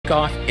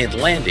takeoff and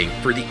landing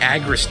for the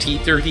Agras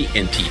T30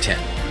 and T10.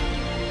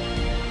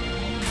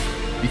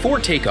 Before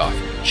takeoff,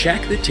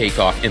 check the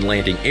takeoff and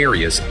landing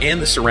areas and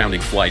the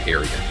surrounding flight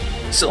area.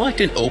 Select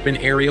an open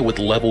area with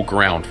level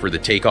ground for the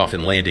takeoff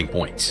and landing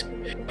points.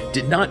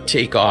 Do not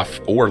take off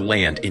or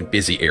land in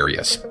busy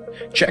areas.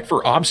 Check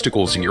for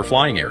obstacles in your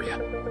flying area.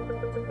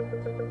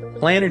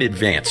 Plan in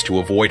advance to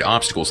avoid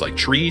obstacles like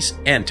trees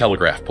and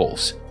telegraph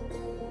poles.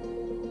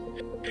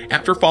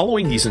 After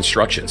following these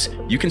instructions,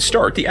 you can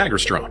start the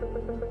Agras drone.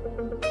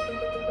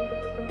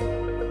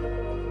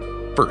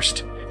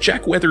 First,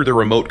 check whether the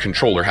remote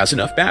controller has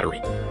enough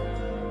battery.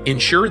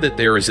 Ensure that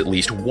there is at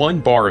least 1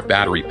 bar of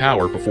battery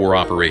power before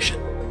operation.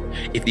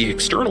 If the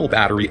external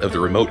battery of the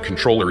remote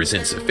controller is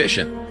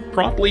insufficient,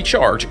 promptly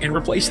charge and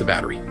replace the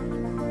battery.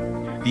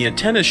 The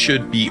antennas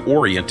should be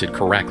oriented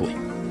correctly.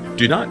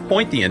 Do not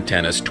point the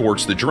antennas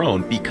towards the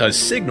drone because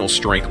signal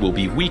strength will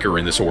be weaker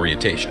in this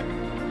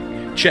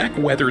orientation. Check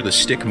whether the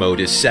stick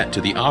mode is set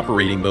to the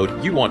operating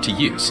mode you want to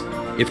use.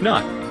 If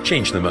not,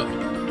 change the mode.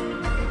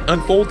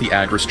 Unfold the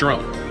Agras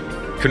drone.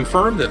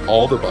 Confirm that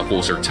all the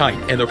buckles are tight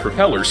and the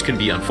propellers can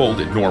be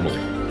unfolded normally.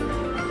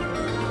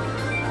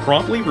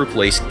 Promptly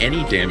replace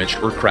any damaged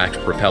or cracked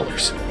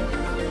propellers.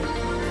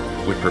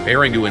 When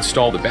preparing to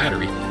install the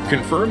battery,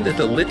 confirm that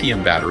the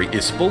lithium battery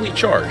is fully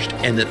charged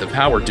and that the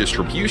power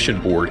distribution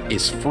board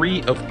is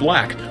free of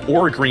black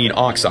or green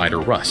oxide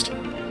or rust.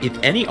 If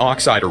any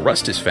oxide or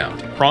rust is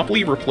found,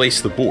 promptly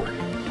replace the board.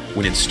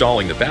 When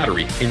installing the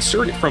battery,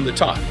 insert it from the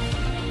top.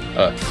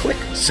 A click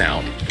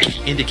sound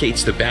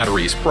indicates the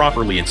battery is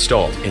properly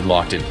installed and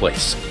locked in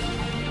place.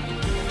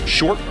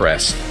 Short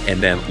press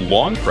and then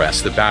long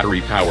press the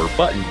battery power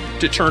button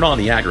to turn on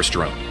the Agras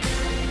drone.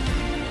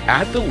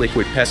 Add the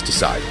liquid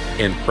pesticide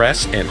and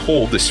press and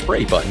hold the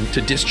spray button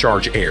to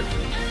discharge air.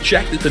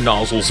 Check that the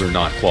nozzles are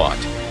not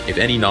clogged. If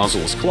any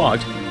nozzle is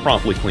clogged,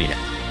 promptly clean it.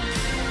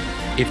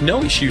 If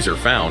no issues are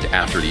found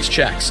after these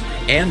checks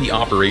and the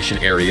operation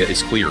area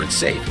is clear and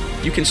safe,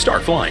 you can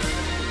start flying.